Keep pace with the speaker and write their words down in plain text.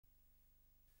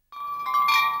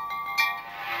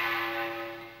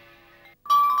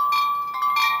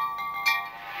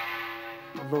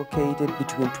Located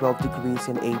between 12 degrees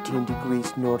and 18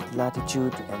 degrees north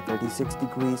latitude and 36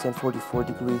 degrees and 44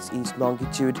 degrees east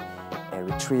longitude,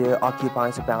 Eritrea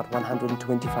occupies about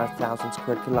 125,000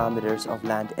 square kilometers of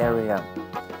land area.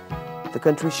 The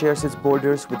country shares its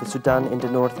borders with the Sudan in the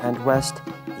north and west,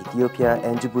 Ethiopia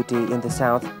and Djibouti in the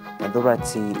south, and the Red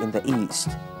Sea in the east.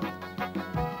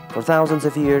 For thousands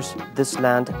of years, this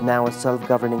land, now a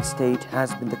self-governing state,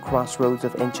 has been the crossroads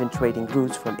of ancient trading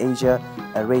routes from Asia,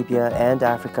 Arabia, and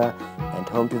Africa, and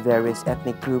home to various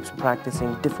ethnic groups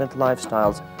practicing different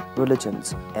lifestyles,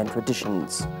 religions, and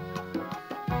traditions.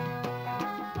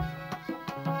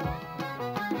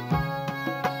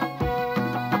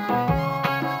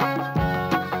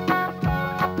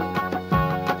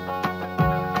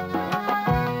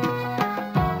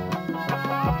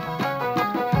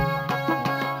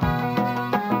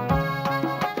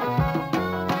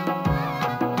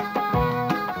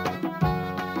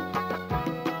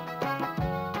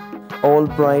 All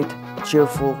bright,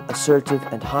 cheerful, assertive,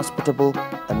 and hospitable,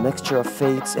 a mixture of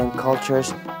faiths and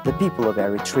cultures, the people of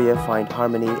Eritrea find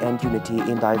harmony and unity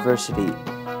in diversity.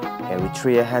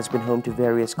 Eritrea has been home to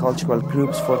various cultural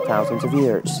groups for thousands of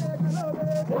years.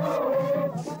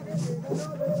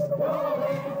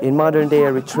 In modern-day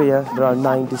Eritrea, there are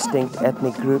 9 distinct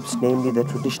ethnic groups, namely the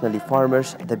traditionally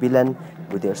farmers, the Bilen,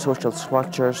 with their social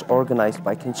structures organized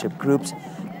by kinship groups,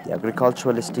 the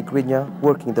agriculturalist Tigrinya,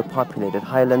 working the populated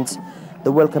highlands,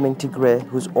 the welcoming Tigray,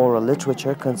 whose oral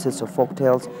literature consists of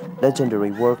folktales, legendary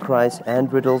war cries,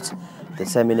 and riddles, the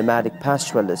semi-nomadic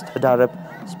pastoralist Adarab,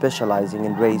 specializing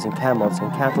in raising camels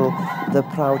and cattle, the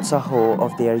proud Saho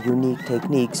of their unique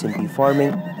techniques in bee farming,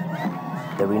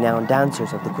 the renowned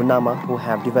dancers of the Kunama, who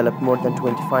have developed more than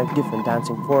 25 different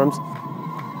dancing forms,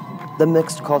 the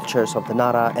mixed cultures of the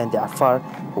Nara and the Afar,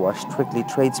 who are strictly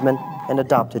tradesmen and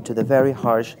adapted to the very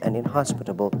harsh and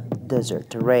inhospitable desert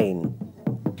terrain,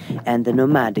 and the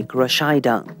nomadic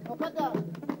Rashaida.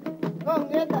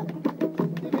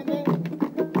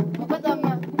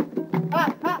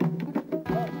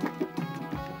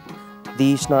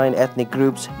 These 9 ethnic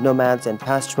groups, nomads and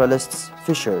pastoralists,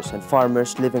 fishers and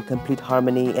farmers, live in complete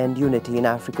harmony and unity in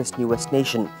Africa's newest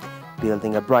nation,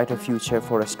 building a brighter future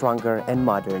for a stronger and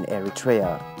modern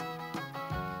Eritrea.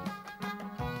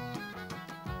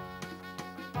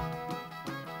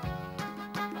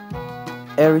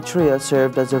 Eritrea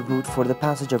served as a route for the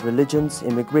passage of religions,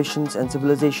 immigrations, and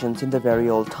civilizations in the very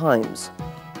old times.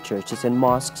 Churches and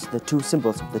mosques, the 2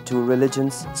 symbols of the 2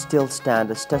 religions, still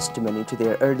stand as testimony to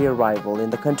their early arrival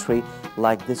in the country,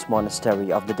 like this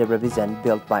monastery of the Debrecen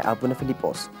built by Abuna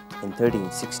Philippos in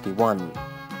 1361.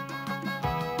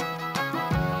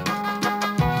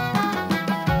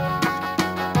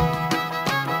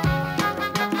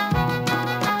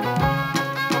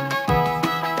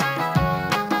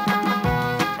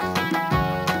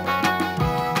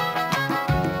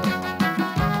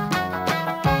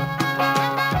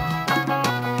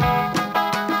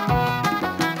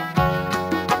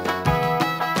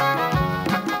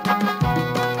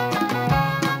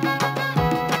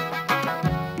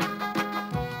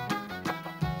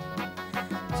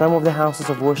 Some of the houses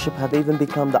of worship have even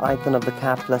become the icon of the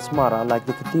capital Asmara, like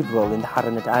the cathedral in the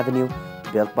Haranet Avenue,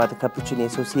 built by the Capuchin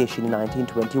Association in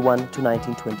 1921 to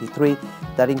 1923,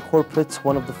 that incorporates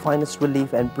one of the finest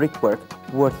relief and brickwork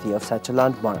worthy of such a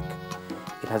landmark.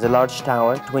 It has a large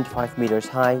tower, 25 meters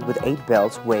high, with 8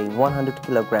 bells weighing 100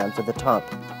 kilograms at the top.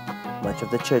 Much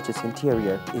of the church's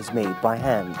interior is made by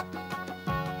hand.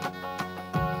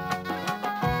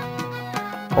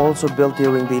 Also built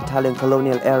during the Italian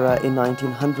colonial era in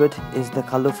 1900 is the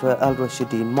Khalifa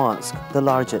al-Rashidin Mosque, the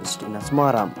largest in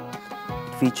Asmara.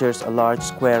 It features a large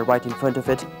square right in front of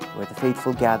it, where the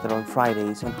faithful gather on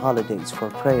Fridays and holidays for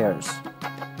prayers.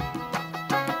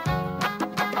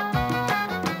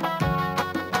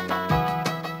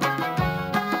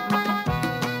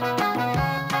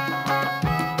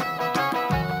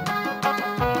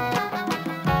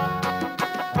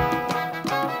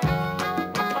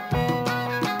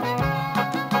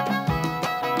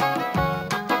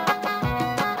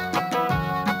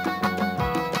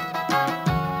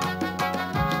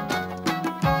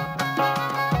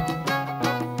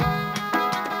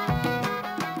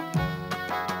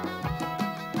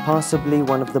 Possibly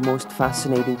one of the most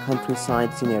fascinating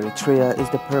countrysides in Eritrea is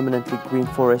the permanently green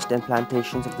forest and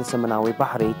plantations of the Semanawi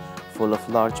Bahri, full of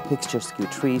large picturesque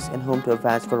trees and home to a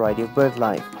vast variety of bird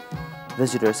life.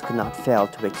 Visitors cannot fail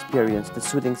to experience the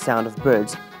soothing sound of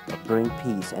birds that bring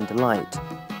peace and delight.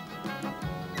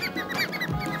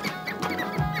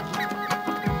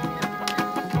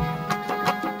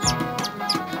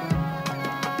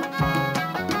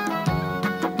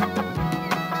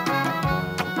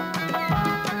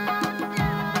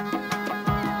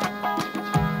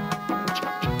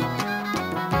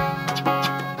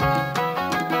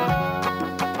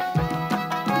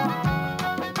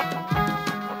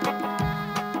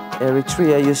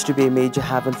 Eritrea used to be a major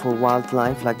haven for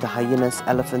wildlife like the hyenas,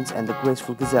 elephants, and the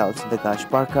graceful gazelles in the Gash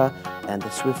Barka and the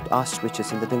swift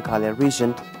ostriches in the Dinkalia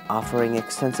region, offering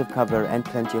extensive cover and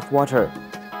plenty of water.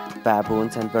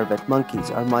 Baboons and vervet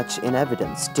monkeys are much in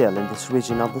evidence still in this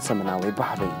region of the Samanawi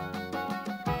Bahri.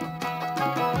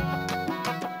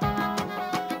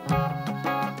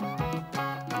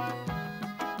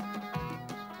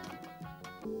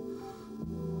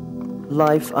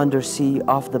 Life undersea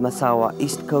off the Massawa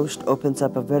east coast opens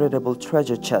up a veritable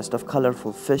treasure chest of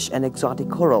colorful fish and exotic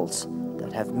corals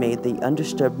that have made the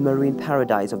undisturbed marine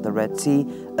paradise of the Red Sea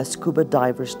a scuba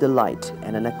diver's delight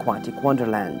and an aquatic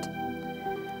wonderland.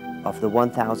 Of the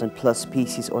 1,000 plus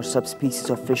species or subspecies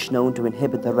of fish known to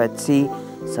inhabit the Red Sea,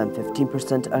 some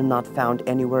 15% are not found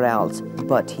anywhere else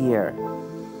but here.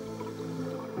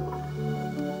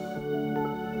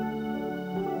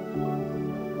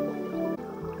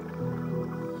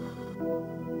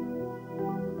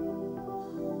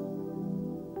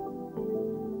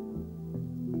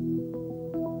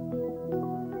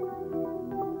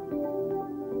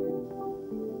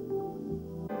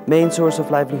 Main source of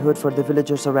livelihood for the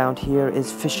villagers around here is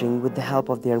fishing with the help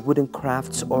of their wooden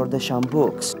crafts or the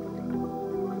shambuks.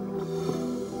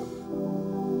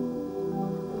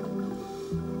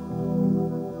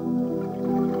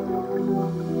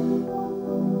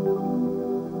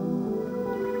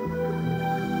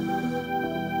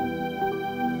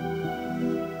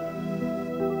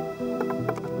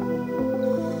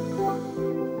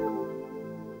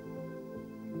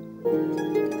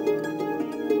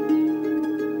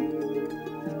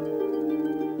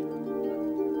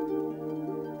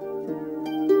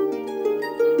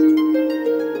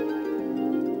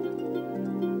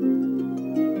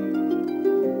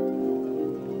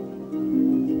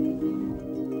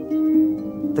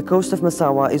 The coast of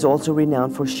Massawa is also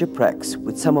renowned for shipwrecks,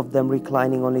 with some of them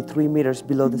reclining only 3 meters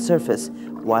below the surface,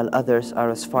 while others are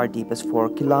as far deep as 4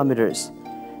 kilometers.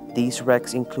 These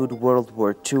wrecks include World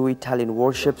War II Italian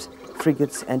warships,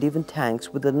 frigates, and even tanks,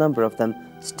 with a number of them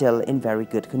still in very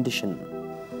good condition.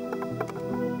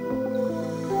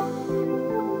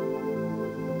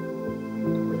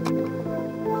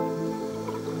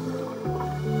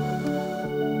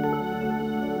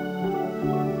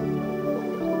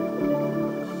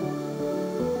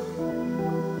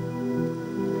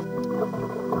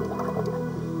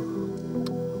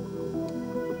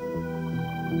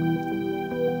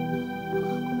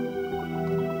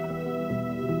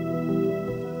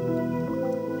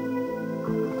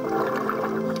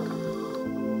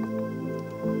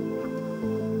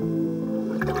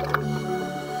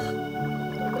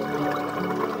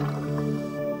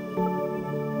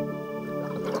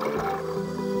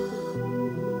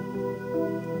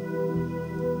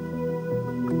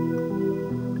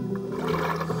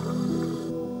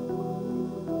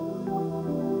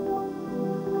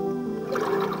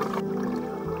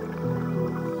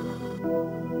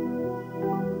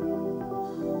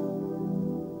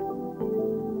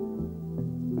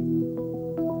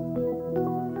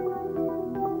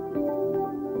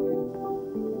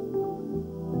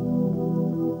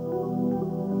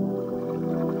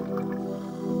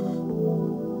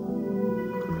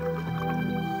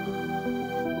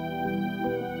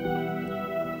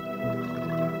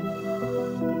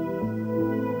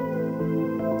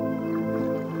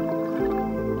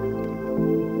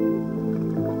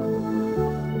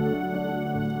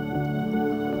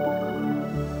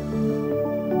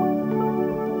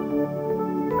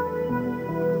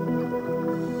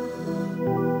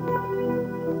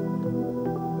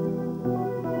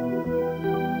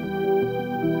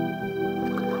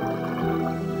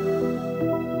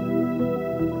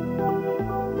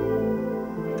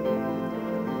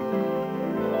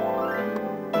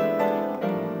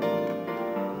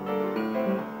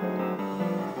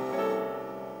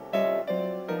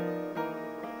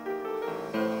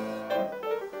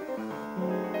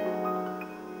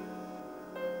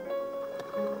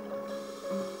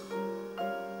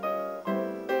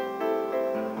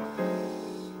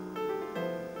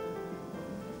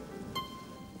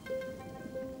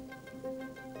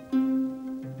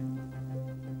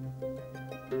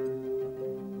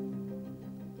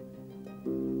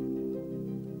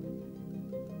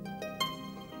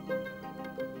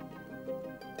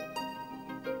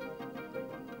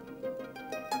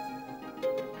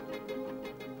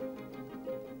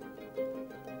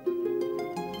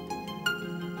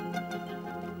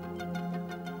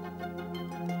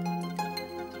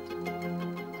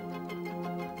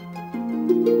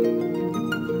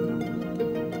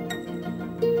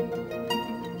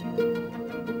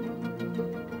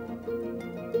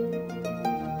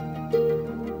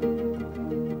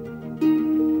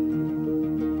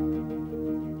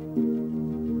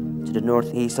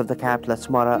 northeast of the capital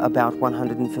Asmara, about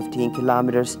 115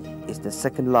 kilometers, is the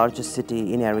second largest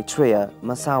city in Eritrea,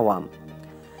 Massawa.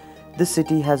 This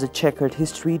city has a checkered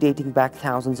history dating back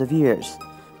thousands of years.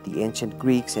 The ancient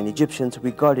Greeks and Egyptians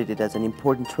regarded it as an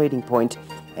important trading point,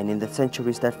 and in the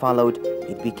centuries that followed,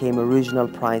 it became a regional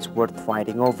prize worth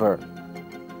fighting over.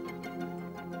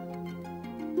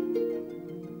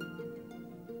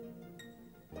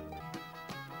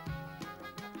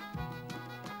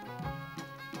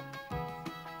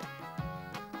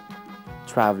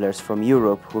 Travelers from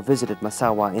Europe who visited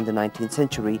Massawa in the 19th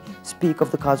century speak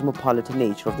of the cosmopolitan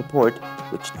nature of the port,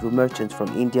 which drew merchants from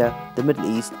India, the Middle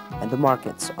East, and the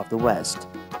markets of the West.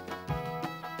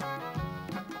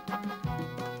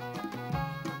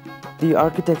 The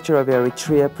architecture of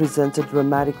Eritrea presents a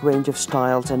dramatic range of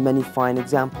styles, and many fine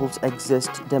examples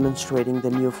exist demonstrating the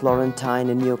neo-Florentine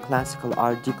and neoclassical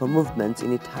Art Deco movements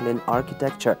in Italian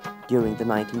architecture during the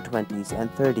 1920s and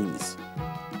 30s.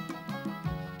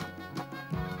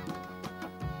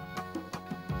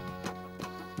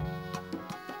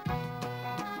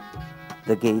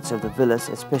 The gates of the villas,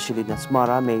 especially in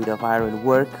Asmara, made of iron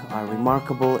work, are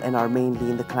remarkable and are mainly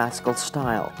in the classical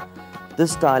style.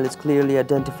 This style is clearly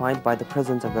identified by the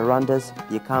presence of verandas,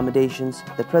 the accommodations,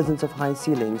 the presence of high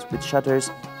ceilings with shutters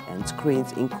and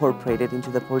screens incorporated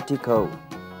into the portico.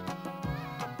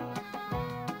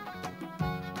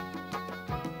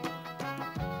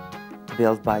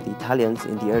 Built by the Italians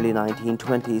in the early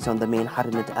 1920s on the main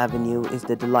Harnett Avenue is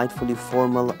the delightfully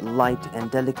formal, light and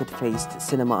delicate-faced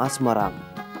Cinema Asmara.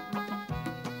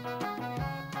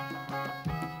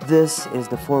 This is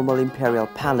the formal imperial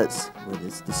palace with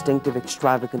its distinctive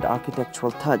extravagant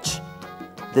architectural touch.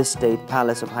 This state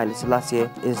palace of Haile Selassie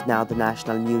is now the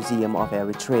National Museum of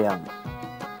Eritrea.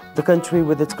 The country,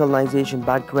 with its colonization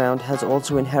background, has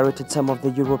also inherited some of the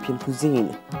European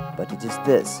cuisine, but it is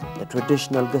this, the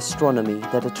traditional gastronomy,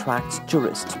 that attracts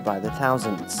tourists by the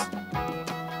thousands.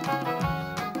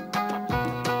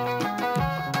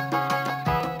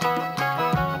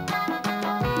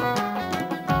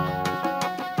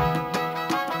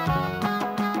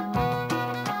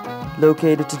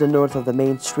 Located to the north of the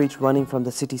main street running from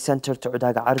the city center to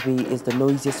Udaga Arbi is the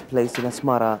noisiest place in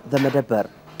Asmara, the Medaber.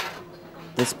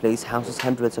 This place houses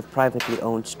hundreds of privately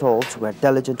owned stalls where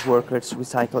diligent workers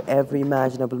recycle every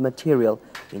imaginable material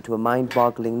into a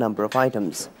mind-boggling number of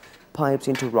items. Pipes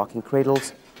into rocking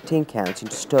cradles, tin cans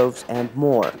into stoves, and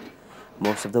more.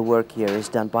 Most of the work here is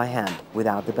done by hand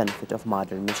without the benefit of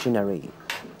modern machinery.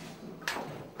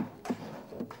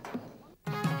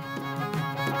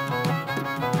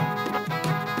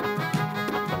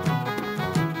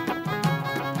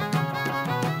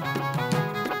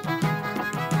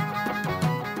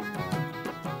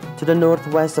 To the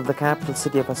northwest of the capital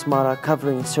city of Asmara,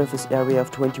 covering a surface area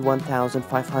of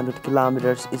 21,500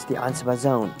 kilometers, is the Ansaba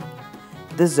zone.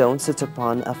 This zone sits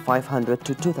upon a 500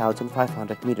 to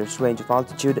 2,500 meters range of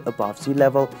altitude above sea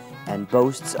level and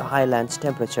boasts a highlands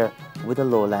temperature with a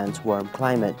lowlands warm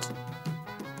climate.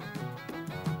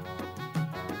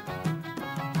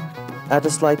 At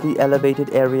a slightly elevated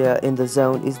area in the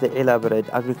zone is the elaborate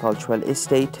agricultural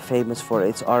estate, famous for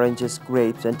its oranges,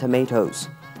 grapes, and tomatoes.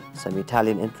 Some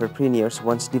Italian entrepreneurs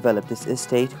once developed this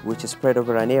estate, which is spread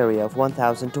over an area of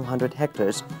 1,200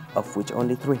 hectares, of which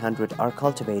only 300 are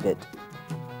cultivated.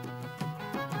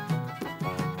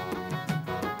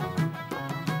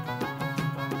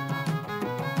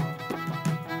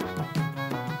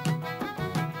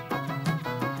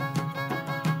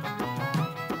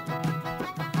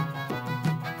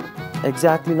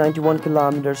 Exactly 91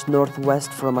 kilometers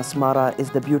northwest from Asmara is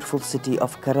the beautiful city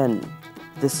of Karen.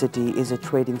 This city is a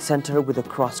trading center with a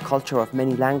cross-culture of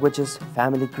many languages,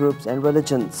 family groups, and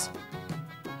religions.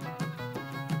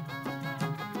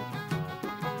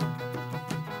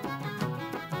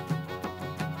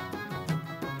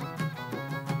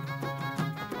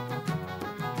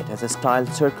 It has a styled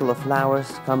circle of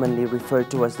flowers, commonly referred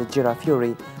to as the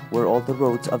Girafuri, where all the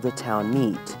roads of the town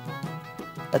meet.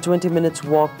 A 20-minute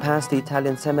walk past the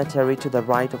Italian cemetery to the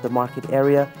right of the market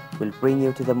area will bring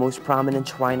you to the most prominent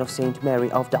shrine of Saint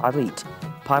Mary of Da'arit,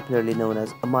 popularly known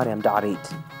as Mariam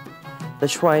Da'arit. The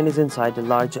shrine is inside a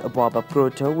large baobab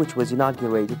grotto, which was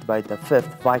inaugurated by the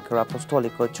 5th Vicar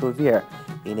Apostolico Truvir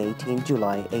in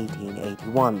July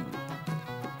 1881.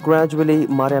 Gradually,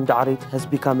 Mariam Da'arit has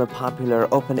become a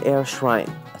popular open-air shrine,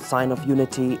 a sign of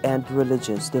unity and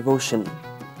religious devotion.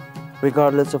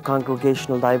 Regardless of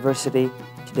congregational diversity,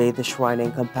 today the shrine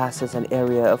encompasses an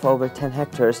area of over 10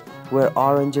 hectares where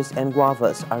oranges and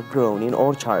guavas are grown in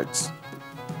orchards.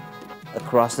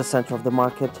 Across the center of the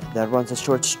market, there runs a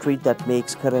short street that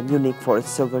makes Karen unique for its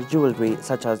silver jewelry,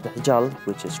 such as the hijal,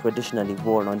 which is traditionally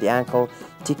worn on the ankle,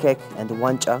 tikek and the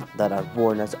wancha, that are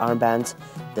worn as armbands,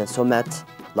 the somet,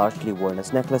 largely worn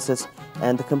as necklaces,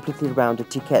 and the completely rounded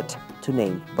tiket, to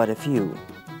name but a few.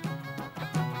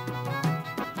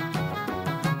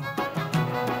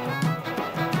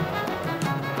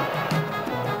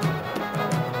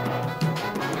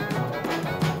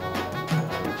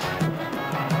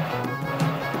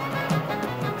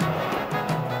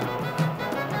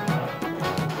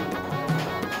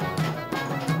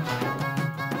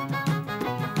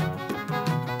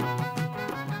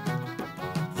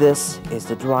 This is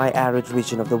the dry, arid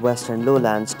region of the western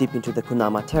lowlands deep into the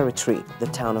Kunama territory, the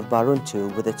town of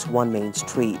Baruntu with its one main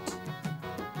street.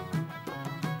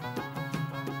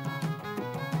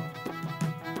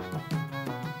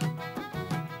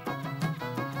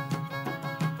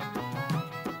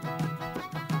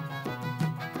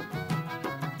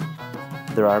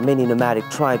 There are many nomadic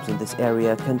tribes in this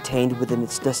area contained within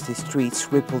its dusty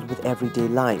streets rippled with everyday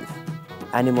life.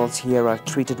 Animals here are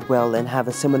treated well and have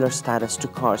a similar status to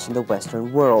cars in the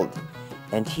Western world.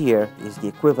 And here is the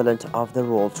equivalent of the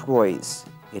Rolls-Royce.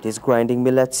 It is grinding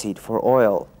millet seed for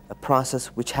oil, a process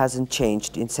which hasn't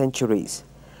changed in centuries.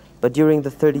 But during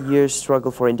the 30 years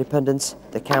struggle for independence,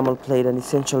 the camel played an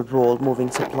essential role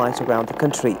moving supplies around the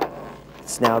country.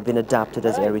 It's now been adopted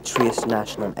as Eritrea's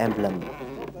national emblem.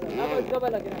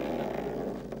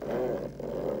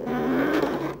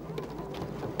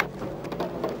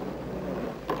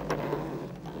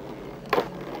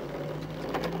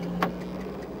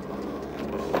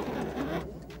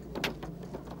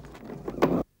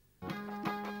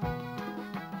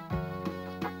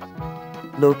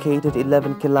 Located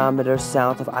 11 kilometers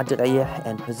south of Eritrea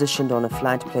and positioned on a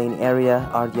flat plain area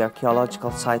are the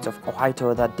archaeological sites of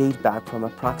Kohaito that date back from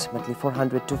approximately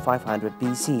 400 to 500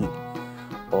 BC.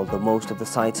 Although most of the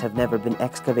sites have never been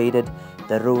excavated,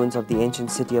 the ruins of the ancient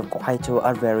city of Kohaito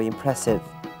are very impressive.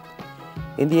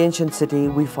 In the ancient city,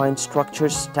 we find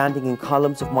structures standing in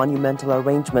columns of monumental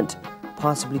arrangement,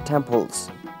 possibly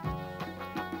temples.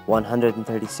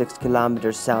 136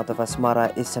 kilometers south of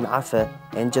Asmara is San'afe,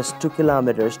 and just 2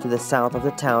 kilometers to the south of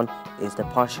the town is the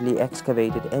partially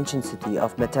excavated ancient city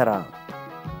of Metera.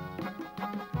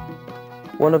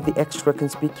 One of the extra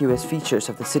conspicuous features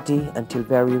of the city until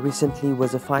very recently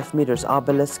was a 5 meters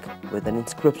obelisk with an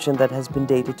inscription that has been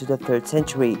dated to the 3rd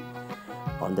century.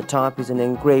 On the top is an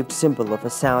engraved symbol of a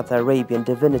South Arabian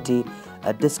divinity,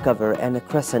 a discover and a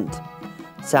crescent.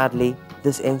 Sadly,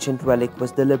 this ancient relic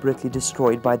was deliberately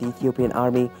destroyed by the Ethiopian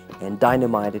army and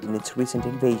dynamited in its recent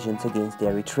invasions against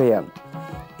Eritrea.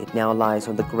 It now lies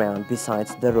on the ground beside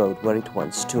the road where it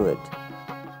once stood.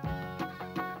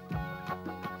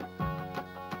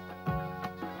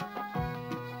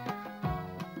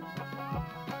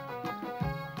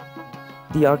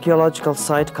 The archaeological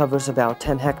site covers about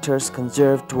 10 hectares,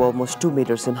 conserved to almost 2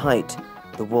 meters in height.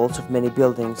 The walls of many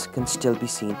buildings can still be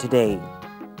seen today.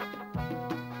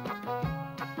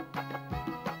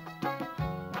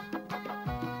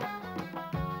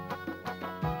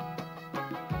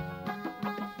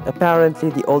 Apparently,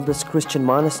 the oldest Christian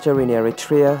monastery in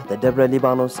Eritrea, the Debre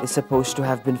Libanos, is supposed to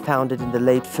have been founded in the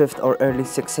late 5th or early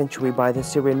 6th century by the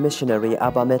Syrian missionary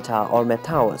Abba Meta or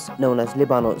Metawas, known as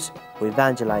Libanos, who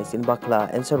evangelized in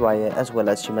Bakla and Saraya as well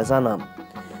as Shimazana.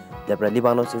 Debre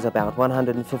Libanos is about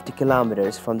 150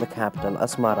 kilometers from the capital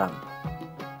Asmara.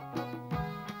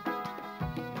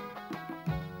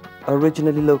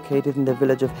 Originally located in the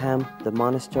village of Ham, the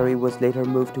monastery was later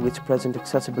moved to its present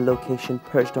accessible location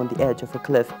perched on the edge of a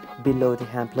cliff below the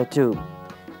Ham Plateau.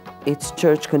 Its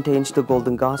church contains the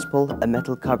Golden Gospel, a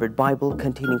metal-covered Bible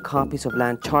containing copies of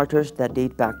land charters that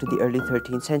date back to the early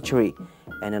 13th century,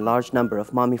 and a large number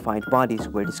of mummified bodies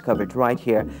were discovered right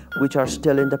here, which are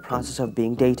still in the process of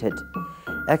being dated.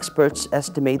 Experts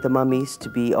estimate the mummies to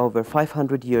be over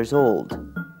 500 years old.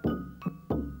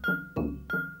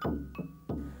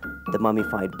 The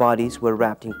mummified bodies were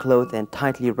wrapped in cloth and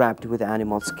tightly wrapped with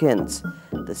animal skins,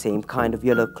 the same kind of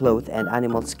yellow cloth and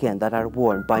animal skin that are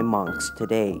worn by monks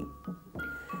today.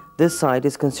 This site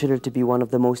is considered to be one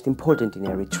of the most important in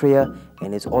Eritrea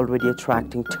and is already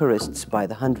attracting tourists by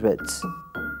the hundreds.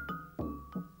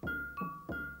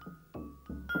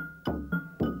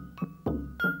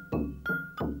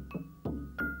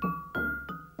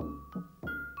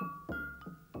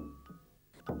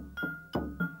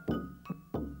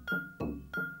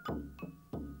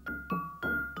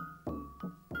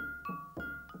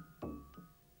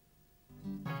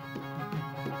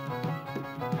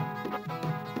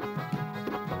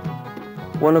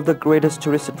 One of the greatest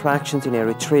tourist attractions in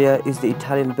Eritrea is the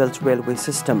Italian-built railway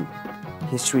system.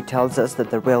 History tells us that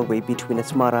the railway between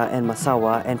Asmara and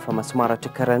Massawa and from Asmara to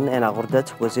Karan and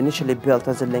Agordat was initially built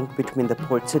as a link between the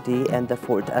port city and the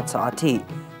fort at Saati,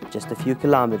 just a few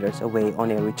kilometers away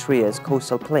on Eritrea's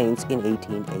coastal plains in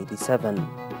 1887.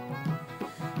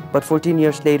 But 14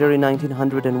 years later, in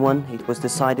 1901, it was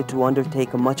decided to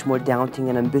undertake a much more daunting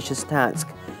and ambitious task,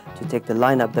 to take the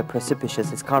line up the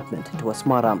precipitous escarpment to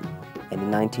Asmara. And in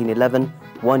 1911,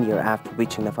 1 year after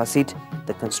reaching the Fasit,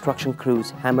 the construction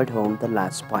crews hammered home the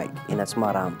last spike in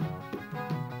Asmara.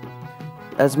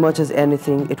 As much as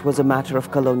anything, it was a matter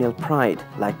of colonial pride.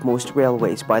 Like most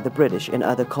railways by the British in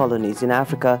other colonies in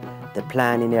Africa, the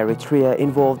plan in Eritrea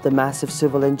involved the massive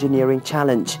civil engineering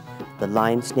challenge, the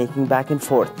line snaking back and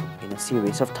forth in a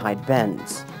series of tight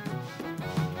bends.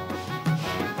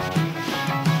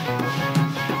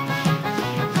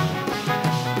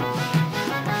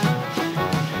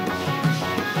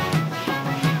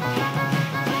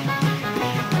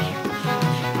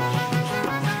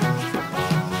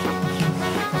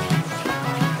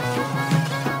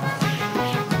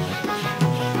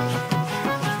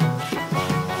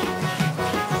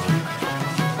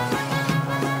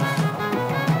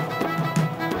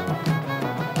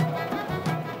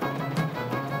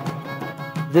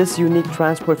 This unique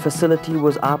transport facility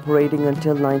was operating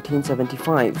until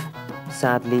 1975.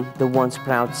 Sadly, the once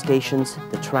proud stations,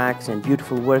 the tracks and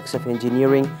beautiful works of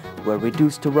engineering were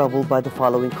reduced to rubble by the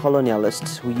following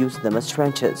colonialists who used them as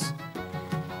trenches.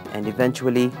 And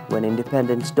eventually, when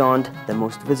independence dawned, the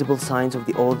most visible signs of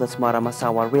the old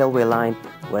Asmara-Massawa railway line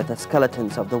were the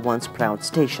skeletons of the once proud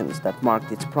stations that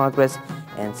marked its progress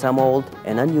and some old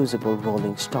and unusable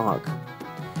rolling stock.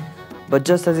 But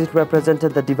just as it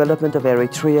represented the development of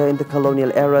Eritrea in the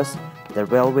colonial eras, the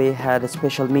railway had a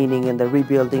special meaning in the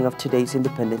rebuilding of today's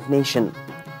independent nation.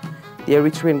 The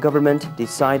Eritrean government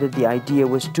decided the idea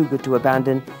was too good to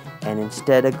abandon and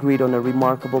instead agreed on a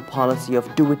remarkable policy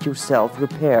of do-it-yourself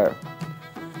repair.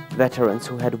 Veterans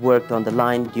who had worked on the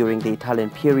line during the Italian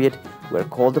period were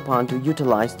called upon to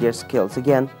utilize their skills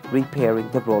again, repairing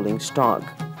the rolling stock.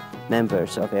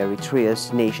 Members of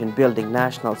Eritrea's nation-building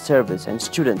national service and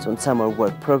students on summer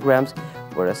work programs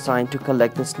were assigned to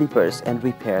collect the sleepers and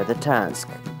repair the task.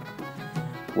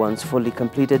 Once fully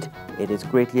completed, it is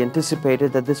greatly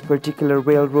anticipated that this particular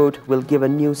railroad will give a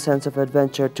new sense of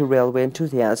adventure to railway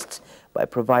enthusiasts by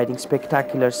providing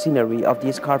spectacular scenery of the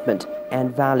escarpment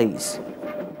and valleys.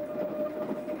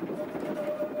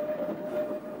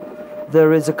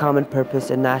 There is a common purpose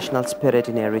and national spirit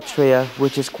in Eritrea,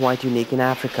 which is quite unique in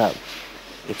Africa.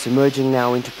 It's emerging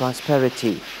now into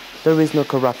prosperity. There is no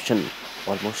corruption,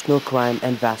 almost no crime,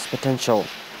 and vast potential.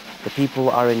 The people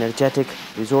are energetic,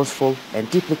 resourceful, and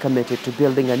deeply committed to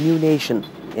building a new nation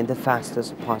in the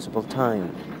fastest possible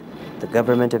time. The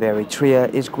government of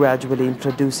Eritrea is gradually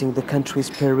introducing the country's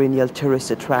perennial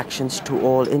tourist attractions to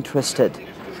all interested.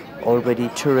 Already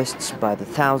tourists by the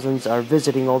thousands are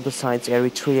visiting all the sites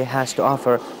Eritrea has to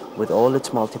offer with all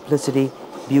its multiplicity,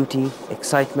 beauty,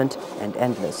 excitement, and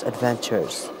endless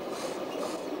adventures.